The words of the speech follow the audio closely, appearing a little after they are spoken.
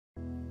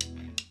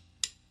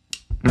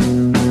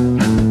Actually,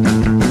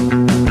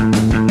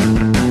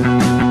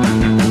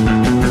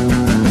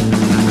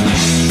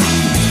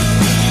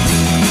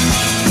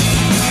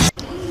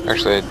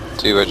 I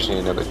do. I just need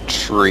another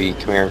tree.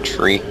 Come here,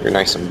 tree. You're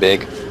nice and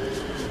big.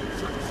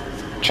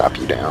 Chop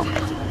you down.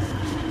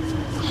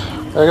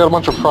 I got a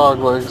bunch of frog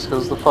legs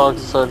because the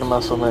frogs decided to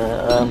mess with me,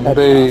 and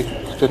they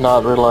did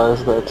not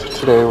realize that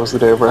today was the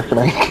day of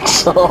reckoning.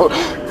 So,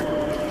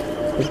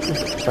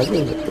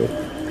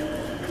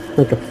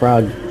 like a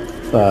frog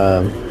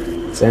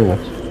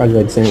sandwich, frog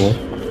leg sandwich.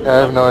 yeah, I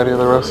have no idea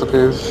the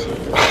recipes.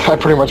 I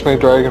pretty much made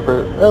dragon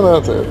fruit, and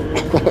that's it.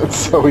 It's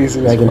so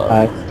easy. Dragon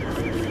pie.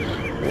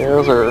 Yeah,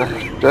 those are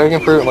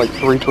dragon fruit and like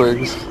 3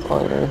 twigs. That's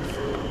all I need. I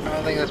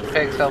don't think this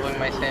pig's helping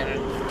my sanity.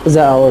 Is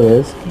that all it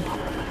is?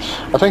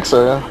 I think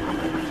so, yeah.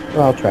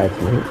 Well, I'll try it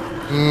tonight.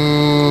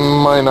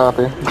 Might not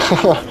be.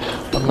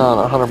 I'm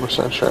not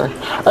 100% sure.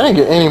 I didn't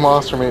get any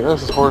monster meat.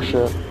 This is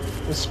horseshit.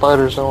 These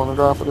spiders don't want to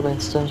drop it. They're being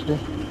stingy.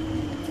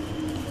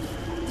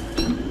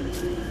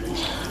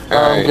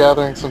 I'm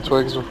gathering some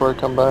twigs before I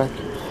come back.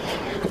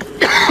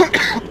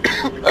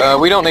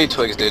 We don't need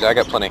twigs, dude. I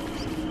got plenty.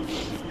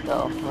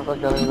 No, if I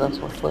got any, that's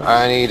my twigs.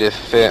 I need to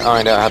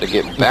find out how to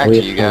get back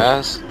to you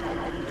guys.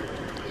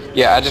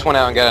 Yeah, I just went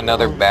out and got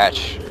another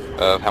batch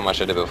of how much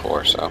I did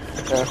before, so.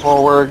 Okay,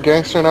 well, where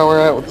Gangster now we're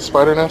at with the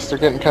spider nest, they're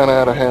getting kind of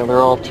out of hand. They're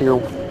all tier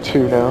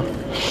 2 now.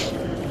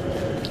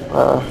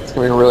 It's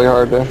going to be really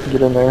hard to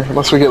get in there,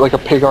 unless we get like a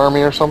pig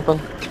army or something.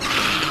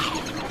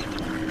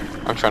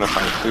 I'm trying to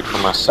find food for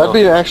myself. That'd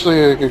be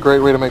actually a great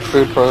way to make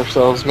food for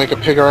ourselves. Make a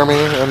pig army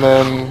and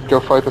then go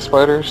fight the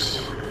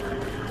spiders.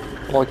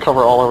 Like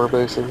cover all of our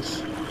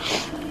bases.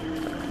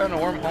 Found a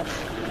wormhole.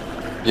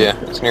 Yeah,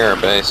 it's near our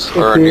base,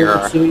 or near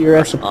our... See what your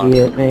recipe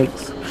it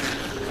makes.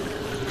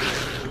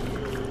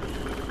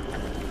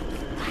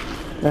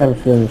 I have a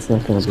feeling it's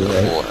not going to be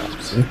right.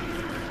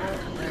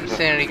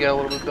 Insanity got a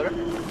little bit better.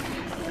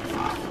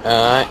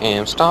 I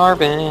am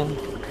starving.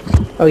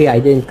 Oh yeah,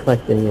 I didn't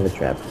collect any of the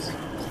traps.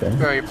 So.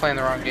 Oh, you're playing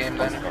the wrong game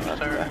then.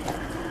 Sorry.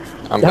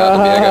 I'm about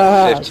to be, I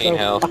got 15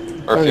 health,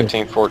 or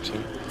 15,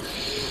 14.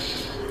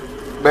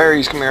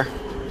 Berries, come here.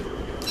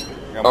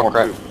 Oh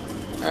crap.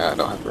 I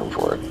don't have room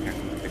for it.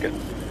 Good.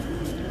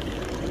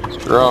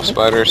 Screw off,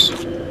 spiders. I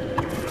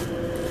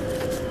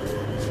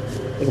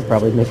can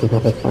probably make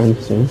another farm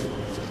soon.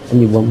 I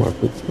need one more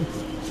poop.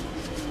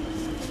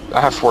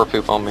 I have 4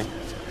 poop on me.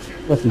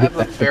 I have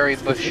a berry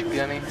bush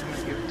gunny. I'm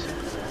gonna give it to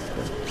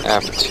you. I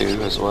have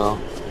 2 as well.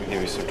 I'll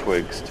give you some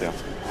twigs too.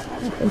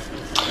 Okay.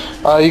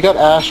 You got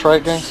ash,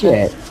 right, Gangster?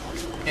 Shit.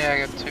 Yeah, I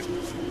got 2.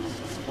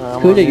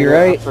 Kuta, you're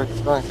right.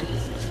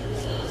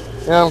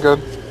 Yeah, I'm good.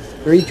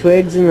 3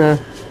 twigs and a...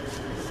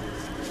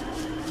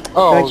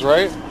 Oh, I was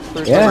right?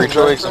 Yeah. 3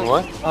 twigs and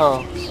what?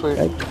 Oh, sweet.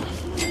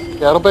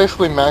 Yeah, it'll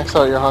basically max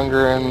out your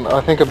hunger and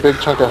I think a big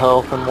chunk of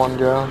health in one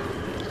go.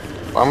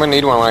 Well, I'm gonna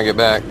need one when I get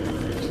back.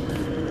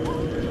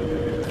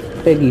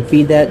 Piggy,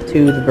 feed that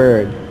to the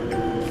bird.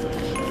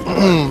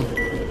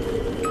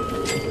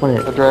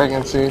 Plant. The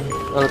dragon seed.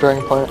 Oh, the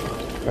dragon plant.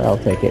 Or I'll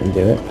take it and do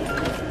it.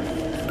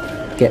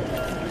 Get.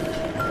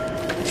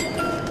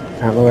 I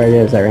don't know where it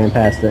is, I ran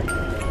past it.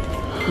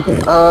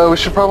 We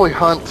should probably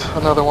hunt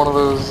another one of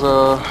those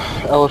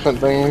elephant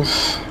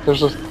thingies.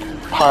 There's a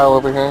pile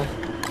over here.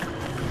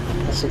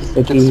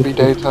 It gets to be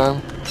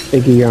daytime.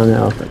 Biggie, you're on the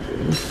elephant.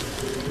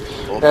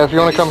 Yeah, if you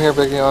want to come here,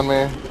 Biggie, on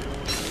me,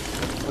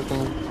 we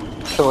can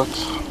kill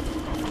it.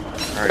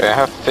 Alright, I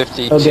have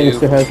 52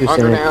 Gangster, how's your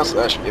hunger sandwich? now, so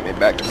that should get me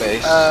back to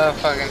base.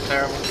 Fucking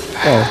terrible.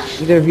 Oh,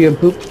 either of you have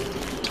poop?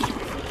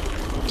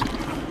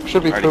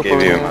 Should be I poop already over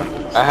gave you here.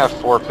 mine. I have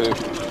 4 poop.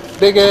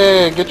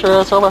 Biggie, get your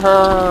ass over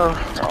here!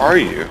 Where are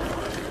you?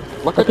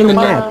 Look Look at in the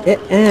your map. Hit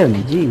M,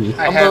 jeez.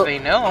 I have a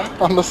gnome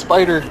I'm the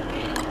spider.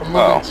 I'm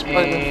Oh. moving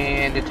spider.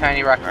 and a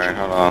tiny rocket. Alright,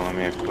 hold on, let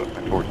me put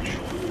my torch.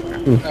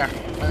 There.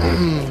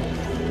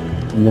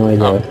 No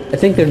idea. I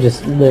think they're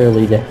just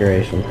literally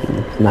decorations.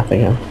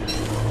 Nothing else.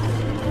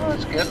 Oh,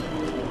 that's good.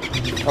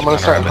 I'm gonna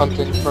start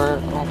hunting for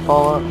it. I'll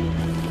follow it.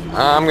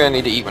 I'm gonna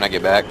need to eat when I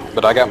get back,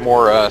 but I got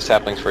more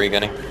saplings for you,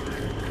 Gunny.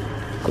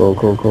 Cool,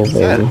 cool, cool,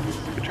 baby.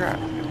 Good try.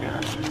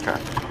 Good try.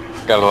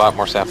 Got a lot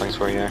more saplings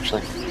for you,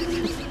 actually.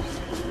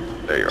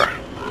 There you are.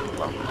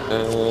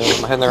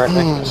 Am I heading the right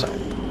way? Sorry.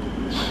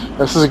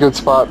 This is a good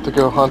spot to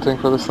go hunting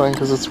for this thing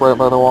because it's right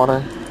by the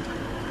water.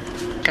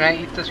 Can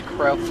I eat this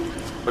crow?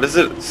 What is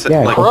it? Yeah,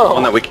 Like the crow.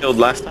 one that we killed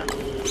last time?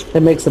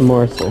 That makes a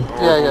morsel.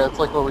 Yeah, it's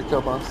like what we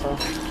killed last time.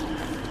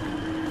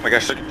 Oh my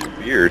gosh, look at your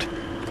beard.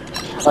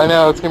 I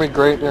know, it's gonna be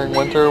great during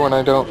winter when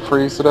I don't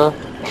freeze to death.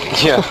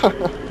 Yeah.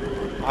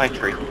 Hi,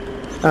 tree.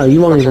 Oh,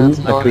 you won't Okay, even it's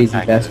need my going. crazy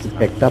vest you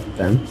picked up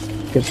then.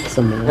 Get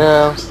someone.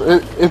 Yeah,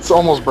 it's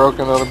almost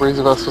broken though. The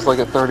breezy vest was like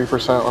at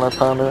 30% when I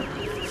found it.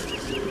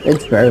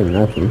 It's better than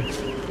nothing.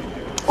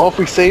 Well, if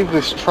we save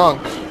this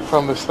trunk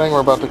from this thing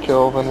we're about to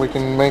kill, then we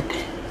can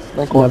make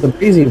Well, one. the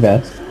breezy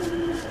vest.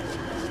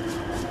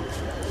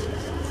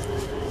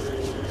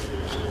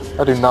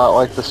 I do not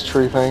like this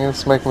tree thing.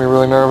 It's making me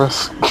really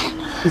nervous.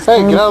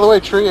 Hey, get out of the way,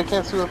 tree! I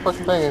can't see what the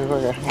fucking thing is.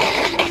 Okay.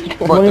 It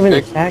What, won't the even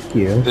big- attack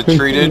you. the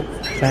tree did?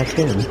 Attack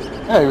him.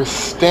 Yeah, he was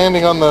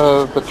standing on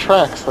the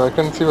tracks, so I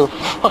couldn't see where the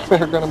fuck they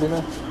were gonna be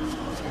now.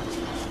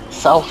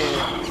 South.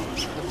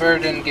 Okay. The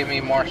bird didn't give me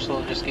a morsel,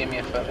 it just gave me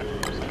a feather.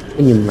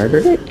 And you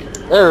murdered it?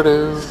 There it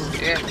is.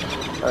 Yeah.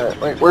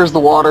 Alright, wait, where's the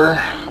water?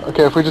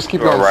 Okay, if we just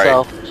keep Go going right.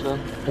 south, or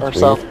That's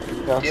south,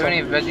 yeah, Do you have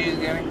any veggies,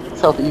 Gummy?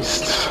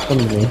 southeast.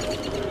 Somebody.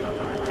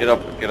 Get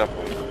up, get up.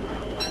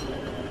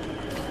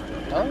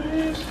 Oh,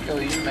 yes. Yo,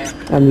 you man.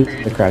 I'm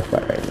using the crack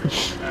pot right now.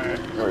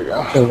 Alright. There we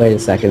go. So wait a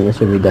second, this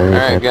should be done in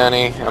Alright, time.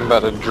 Gunny, I'm about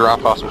to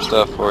drop off some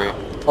stuff for you.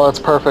 Oh, that's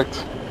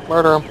perfect.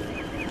 Murder him.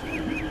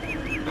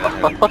 Fuck,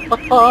 fuck, fuck, fuck,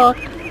 fuck. Oh,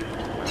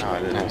 I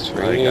didn't That's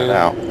for really you. get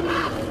out.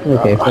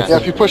 Okay, Yeah,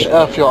 if you push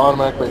F, you'll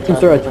automatically you can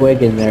attack throw a it.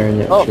 twig in there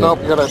and it Oh, should. nope,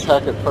 you gotta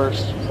attack it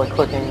first by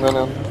clicking, then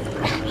in.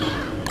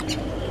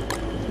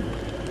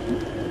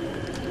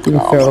 You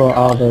can throw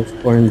all those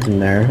thorns in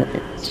there.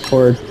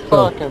 Or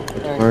Fucking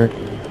thing. or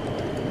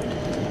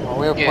Oh,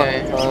 we have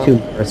plenty of time. 2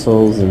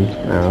 bristles and I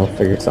don't know,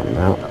 figure something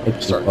out.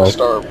 Make Starting both. to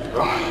starve.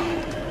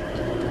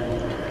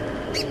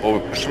 Oh, we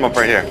pushed him up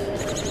right here.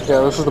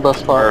 Yeah, this is the best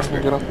spot. You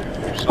get him.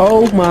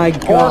 Oh my Oh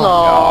god!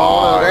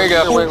 no! there you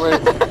go.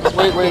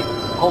 Wait, wait.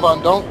 Hold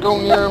on, don't go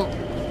near him.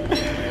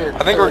 Here,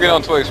 I think we're good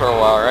on twigs for a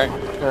while, right?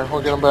 Here,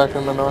 we'll get him back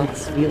in the north.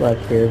 Sweet luck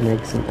here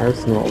makes an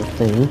arsenal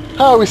thing.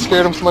 Oh, we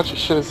scared him so much it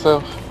shit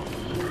itself.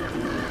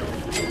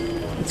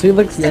 Sweet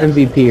luck's the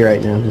MVP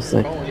right now, just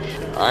like. Holy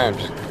shit. I am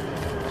just...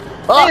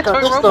 Ah, a toy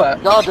I missed him.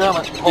 robot. God damn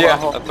it. Hold yeah, on,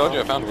 hold I on. told you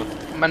I found one.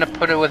 I'm gonna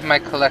put it with my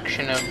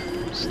collection of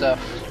stuff.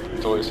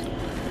 Toys.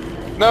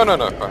 No,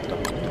 fuck.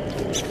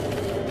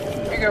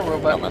 Here you go, Don't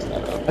robot. mess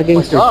that up. A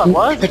gangster, God, can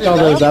why you is pick it all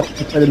those that? up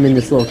and put them in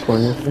this little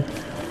corner?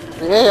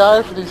 The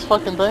AI for these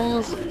fucking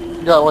things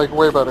got like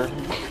way better.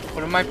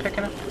 What am I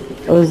picking up?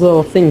 Those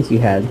little things you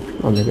had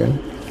on the ground.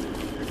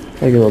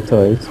 Like little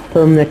toys.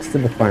 Put them next to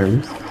the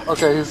farms.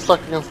 Okay, he's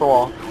stuck against the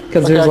wall.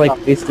 Because Okay, there's I like got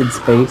it. wasted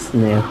space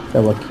and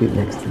they'll look cute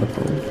next to the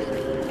farms.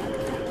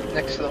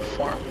 Next to the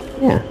farm.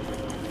 Yeah,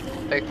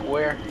 Like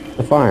where?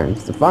 the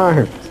farms. The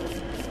farms!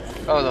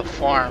 Oh, the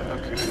farm.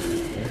 Okay.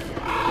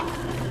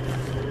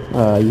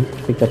 You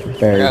picked up a I got a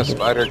berry.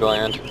 spider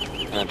gland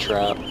and a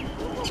trap.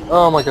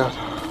 Oh my god.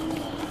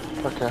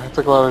 Okay, I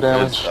took a lot of Good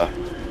damage. stuff.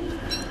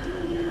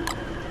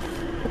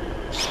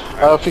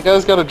 If you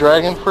guys got a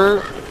dragon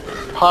fruit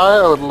pie,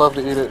 I would love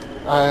to eat it.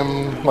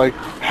 I'm like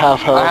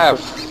half health. I have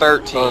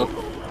 13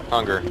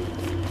 hunger.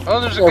 Oh,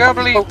 there's a Yeah,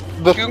 gobbly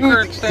the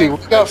gooker food, see, thing.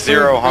 we got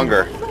Zero food.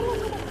 hunger.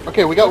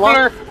 Okay, we got lots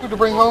Googler. of food to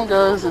bring home,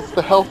 guys. It's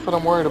the health that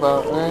I'm worried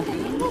about, right?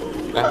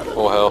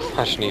 Full health.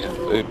 I just need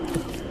food.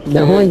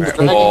 No one's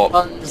Dragon Well,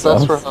 pie is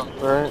best for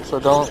health, alright? So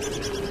don't...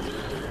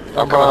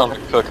 I'm coming home to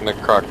cook in the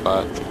crock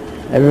pot.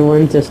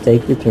 Everyone just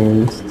take your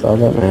turns. It's all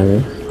that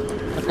matters.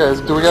 Okay,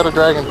 so do we got a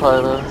dragon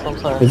pie though? That's what I'm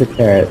saying. There's a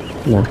carrot.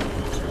 No.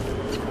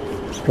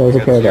 There's a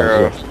Got carrot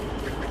zero. out here.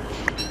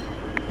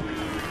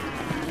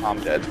 I'm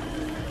dead.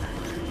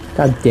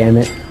 God damn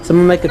it.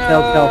 Someone make a No,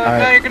 telltale now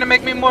heart. you're gonna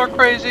make me more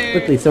crazy.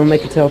 Quickly, someone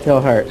make a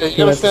telltale heart. Yeah, you Who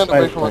gotta has the stand away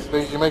spider from us,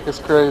 plant? dude. You make us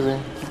crazy.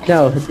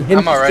 No, him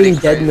I'm just already being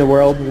dead crazy. in the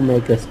world will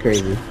make us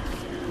crazy.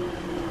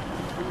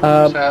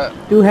 So,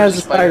 Who has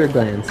the spider. spider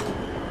glands?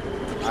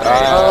 I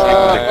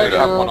I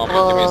have one on me.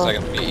 Give me a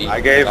second. Let me eat.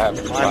 I gave have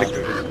mine to five.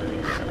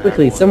 Kuta.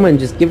 Quickly, someone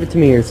just give it to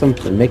me or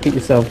something. Make it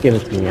yourself, give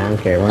it to me. I don't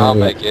care. I'll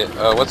make it.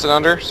 What's it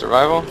under?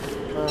 Survival?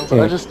 So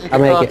Here, I just need I'll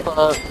a make crock it.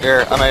 pot.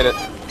 Here, I made it.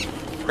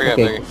 Bring it,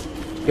 Okay.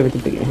 Biggie. Give it to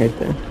Big right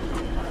there.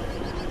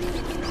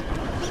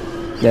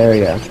 There we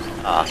go.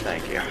 Ah,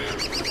 thank you.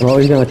 I'm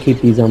always gonna keep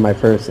these on my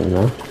person,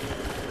 though.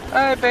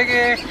 Hi,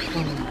 Biggie.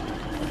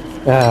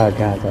 Oh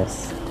god,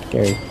 that's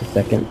scary for a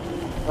second.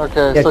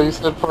 Okay, Yeah. so you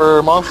said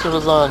for monster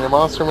lasagna,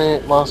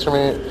 monster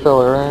meat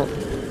filler, right?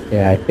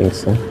 Yeah, I think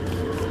so.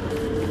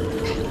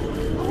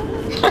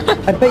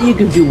 I bet you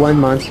could do one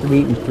monster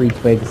meat and 3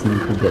 twigs and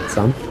you could get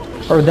some.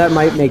 Or that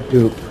might make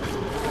goop.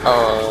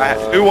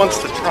 Who wants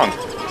the trunk?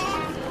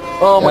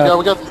 Oh my Yeah. god,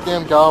 we got these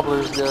damn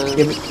gobblers, guys.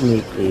 Give it to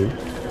me, please.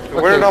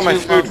 Where did all my two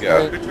food go?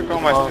 monster Who meat, took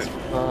all my monster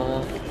food?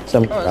 lasagna.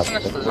 Some Oh, stuff.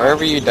 isn't this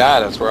Wherever you die,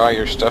 that's where all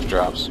your stuff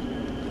drops.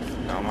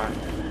 No, mine.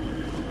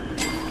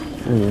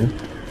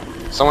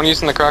 Someone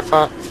using the crock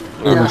pot?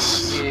 No.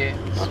 Yes. Yeah.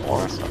 I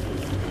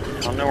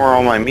don't know where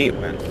all my meat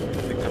went. I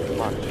picked up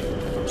lunch.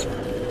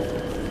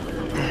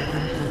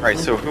 Alright,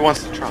 so who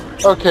wants the trunk?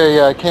 Okay,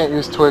 yeah, I can't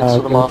use twigs for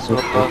the Okay. monster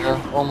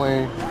lasagna.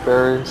 Only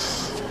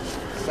berries.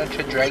 Bunch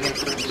of dragon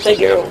fruits. Thank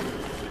you.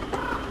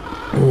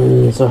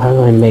 So how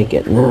do I make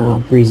it now?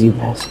 Breezy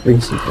Vest,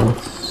 Breezy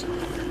Vest.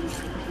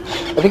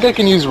 I think I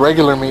can use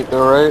regular meat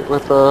though, right?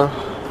 With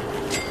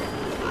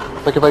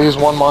like if I use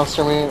one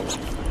monster meat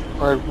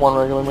or one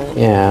regular meat.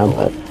 Yeah,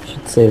 but I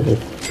should save it.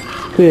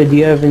 Kuta, do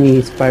you have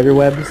any spider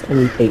webs? I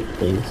need 8,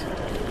 please.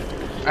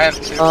 I have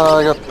 2.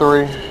 I got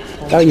 3.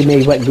 Oh, you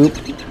made wet goop?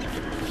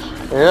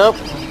 Yep.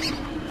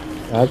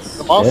 That's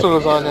The monster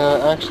it.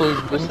 lasagna actually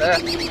What's didn't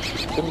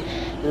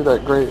that? do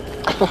that great.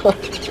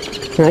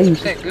 Can I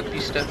use That goopy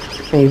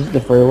stuff. Can I use it to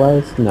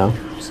fertilize? No.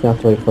 Just gonna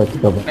have to wait for it to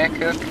go back.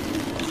 Can I cook?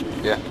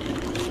 Yeah.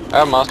 I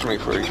have monster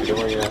meat for you. Peter.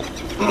 Where you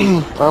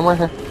at? I'm right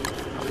here.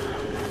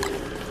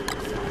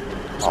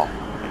 Oh.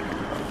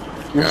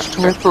 Give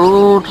me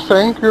food,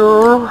 thank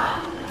you.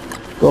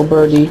 Go,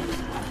 birdie.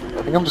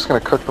 I think I'm just gonna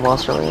cook the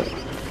monster meat.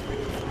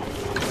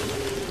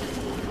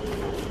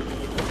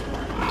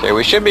 Okay,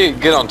 we should be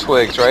good on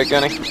twigs, right,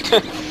 Gunny?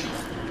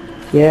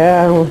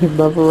 Yeah, we'll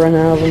never run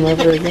out of them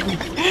ever again.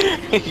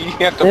 You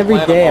have to Every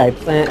plant day I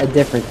them plant a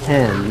different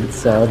 10,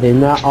 so they're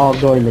not all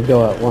going to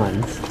go at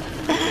once.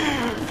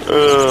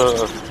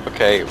 all.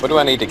 Okay, what do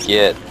I need to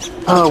get?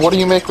 What do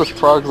you make with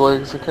frog's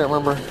legs? I can't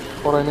remember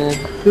what I need.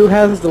 Who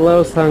has the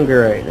lowest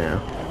hunger right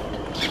now?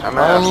 I'm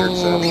after,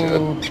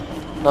 sounds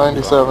good.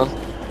 97.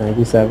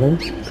 97.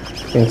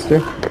 Gangster.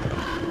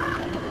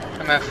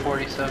 I'm at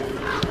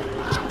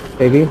 47.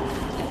 Baby.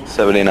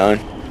 79.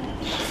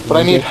 But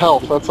I need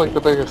health, that's like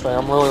the biggest thing.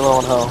 I'm really low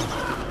on health.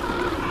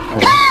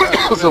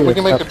 So if we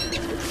can make it...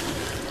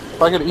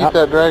 If I could eat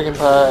that dragon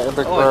pie at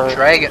Big Oh, Bird. a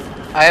dragon.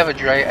 I have a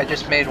dragon. I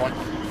just made one.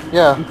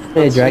 Yeah.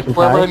 Hey, dragon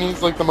Whoever pie.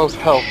 needs like the most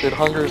health, dude.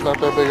 Hunger is not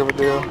that big of a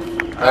deal.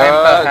 I'm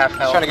about half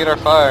health. Trying to get our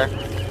fire.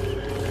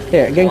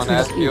 Here, One Gangster,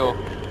 has just fuel.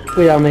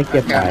 wait, I'll make you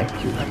a Okay. pie.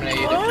 I'm gonna eat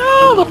it.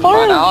 Oh, the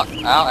Fine,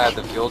 fire! I'll add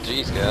the fuel.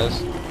 Jeez,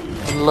 guys.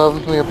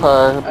 Loves me a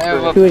pie. I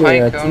have a Do it pine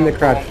here, it's in the cone.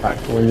 crouch pot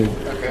when you're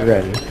Okay.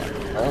 ready.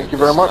 Thank you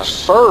very much,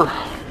 sir.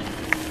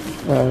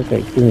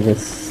 Okay, give me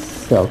this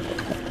silk.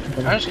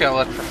 I'm just gonna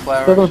look for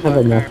flowers. Still don't have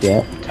Okay. enough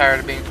yet. I'm tired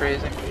of being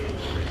crazy.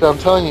 Yeah, I'm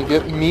telling you,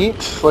 get meat,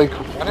 like,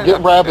 did get I-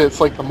 rabbits,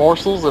 like the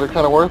morsels that are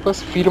kind of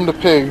worthless, feed them to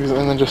pigs,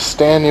 and then just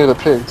stand near the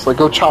pigs. Like,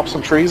 go chop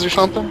some trees or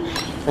something,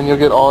 and you'll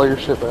get all your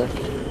shit back.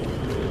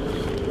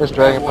 This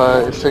dragon pie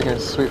is taking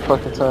its sweet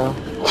fucking time.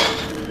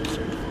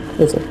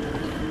 Listen.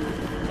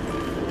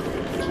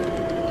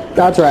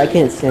 That's right, I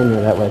can't stand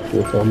near that way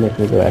too, so it'll make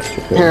me go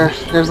extra quick.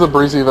 Here's the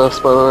breezy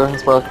vest, by the way.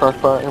 It's by a crock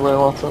pot. Anybody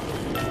wants it?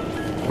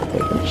 I'll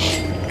take it.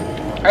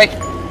 Hey,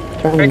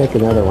 Trying to make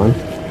another one.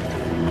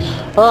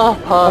 Ah, Oh,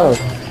 pie.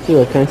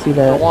 see, can I see A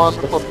that?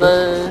 wonderful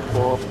day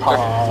for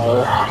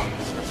pie.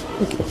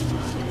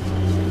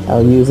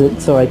 I'll use it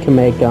so I can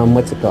make,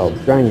 what's it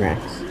called? Drying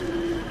racks.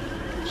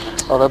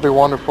 Oh, that'd be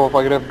wonderful if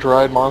I could have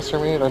dried monster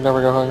meat. I'd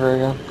never go hungry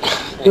again.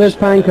 Who has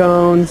pine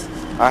cones?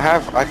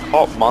 I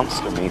caught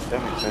monster meat.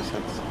 That makes no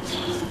sense.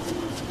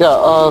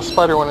 Yeah,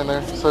 spider went in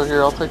there. So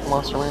here, I'll take the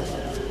monster meat.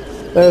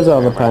 There's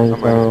all the Yeah, pine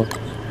I'm ready. cones.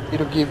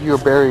 It'll give you a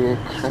berry ache.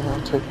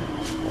 I'll take it.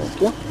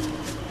 Thank you.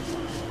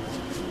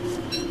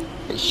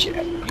 Hey, shit.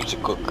 You're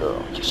a good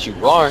girl. Yes, you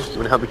are. You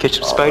wanna help me catch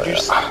some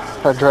spiders?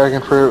 That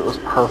dragon fruit was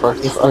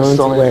perfect. It's I known to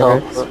still need wear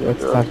help. it. but-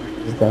 Let's talk to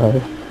the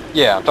dog.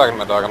 Yeah, I'm talking to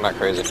my dog. I'm not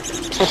crazy.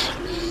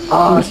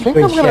 I think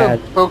I'm gonna Shad.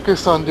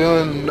 focus on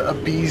doing a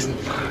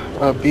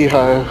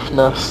beehive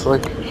nest.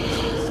 Like,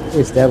 We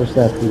established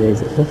that a few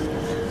days ago.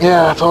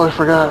 yeah, I totally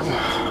forgot.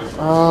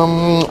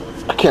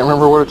 I can't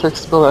remember what it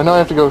takes to build it. I know I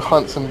have to go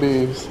hunt some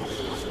bees.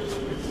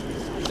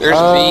 There's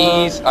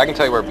bees. I can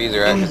tell you where bees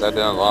are at because I've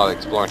done a lot of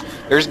exploring.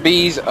 There's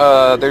bees.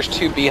 There's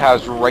 2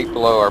 beehives right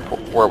below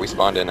where we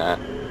spawned in at.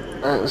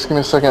 Alright, just give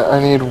me a second. I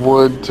need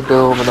wood to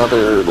build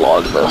another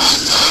log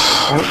nest.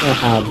 I don't know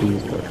how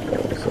bees work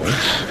though,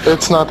 so.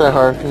 It's not that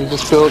hard. You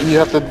just build. You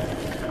have to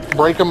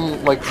break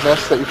them like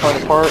nests that you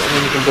find apart, and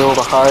then you can build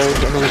a hive,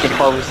 and then you can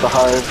harvest the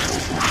hive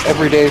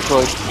every day for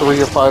like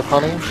 3 or 5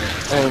 honey,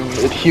 and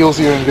it heals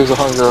you and gives a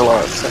hunger a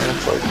lot. So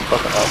it's like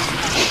fucking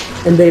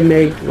awesome. And they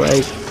make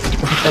like.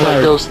 And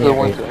it goes through the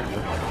berry. winter.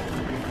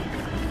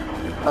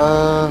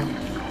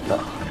 No,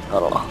 I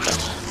don't know.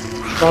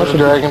 There's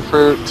dragon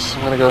fruit.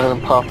 I'm gonna go ahead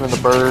and pop in the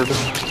bird.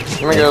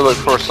 Let me go look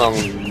for some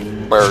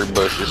berry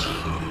bushes.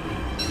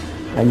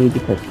 I need to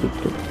cook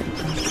food.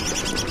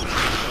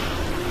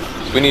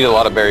 We need a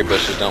lot of berry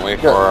bushes, don't we,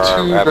 for Got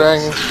our 2 rabbits?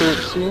 dragon fruit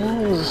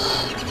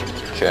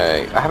seeds.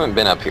 Okay, I haven't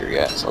been up here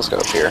yet, so let's go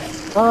up here.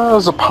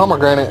 There's a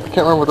pomegranate. I can't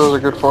remember what those are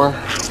good for.